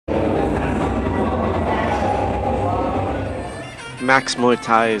Max Muay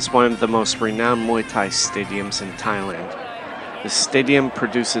Thai is one of the most renowned Muay Thai stadiums in Thailand. The stadium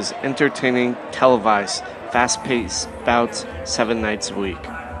produces entertaining, televised, fast-paced bouts 7 nights a week.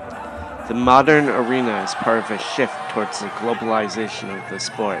 The modern arena is part of a shift towards the globalization of the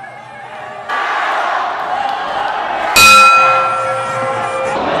sport.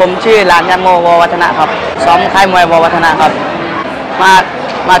 ผมชื่อหลานยามโมวอวัฒนะครับซ้อมค่ายมวยวอวัฒนะครับ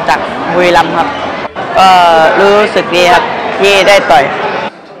มาจากบุรีรัมย์ครับก็รู้สึกดีครับที่ได้ต่อย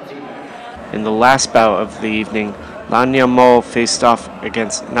In the last bout of the evening, Lanyamo faced off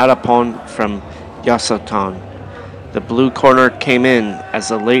against Natapon from Yasothon. The blue corner came in as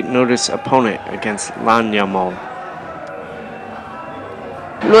a late notice opponent against Lanyamo.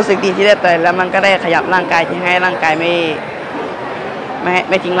 รู้สึกดีที่ได้ต่อยแล้วมันก็ได้ขยับร่างกายที่ให้ร่างกายไ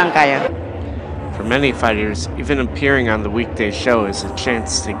ม่ทิ้งร่างกาย For many fighters, even appearing on the weekday show is a chance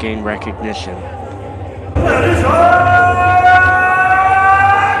to gain recognition. Ladies and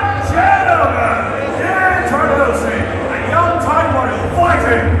gentlemen, introducing a young Thai warrior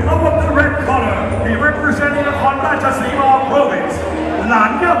fighting up the red corner. He representing the Phutthaisong province,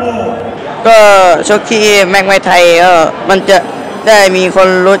 Lanyamo. ก็ชกที่แม็กไมไทยมันจะได้มีคน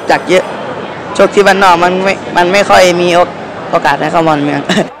รู้จักเยอะชกที่บ้านนอกมันไม่ค่อยมีโอกาสให้เข้ามาเมือง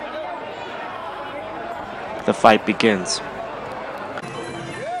The fight begins.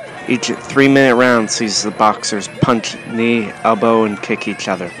 Each 3-minute round sees the boxers punch, knee, elbow, and kick each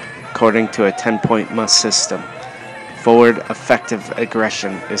other, according to a 10-point must system. Forward, effective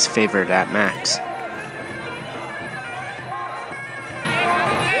aggression is favored at max.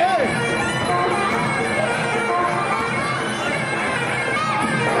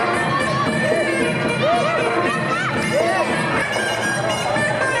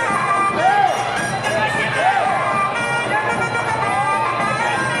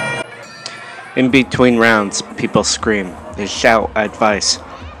 In between rounds, people scream. They shout advice.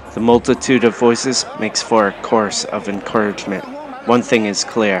 The multitude of voices makes for a chorus of encouragement. One thing is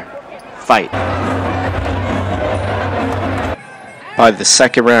clear: fight. By the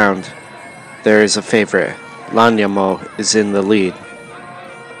second round, there is a favorite. Lanyamo is in the lead.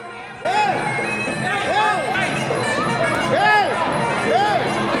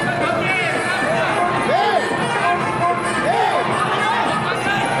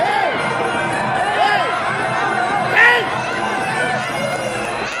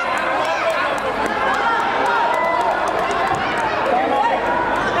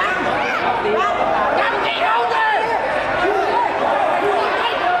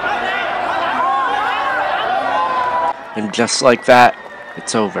 And just like that,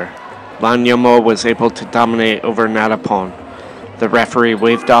 it's over. Lanyamo was able to dominate over Natapon. The referee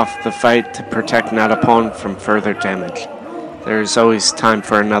waved off the fight to protect Natapon from further damage. There is always time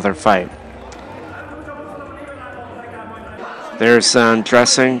for another fight. There's the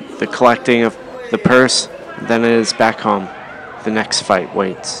undressing, the collecting of the purse, then it is back home. The next fight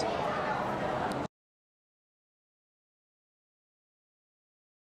waits.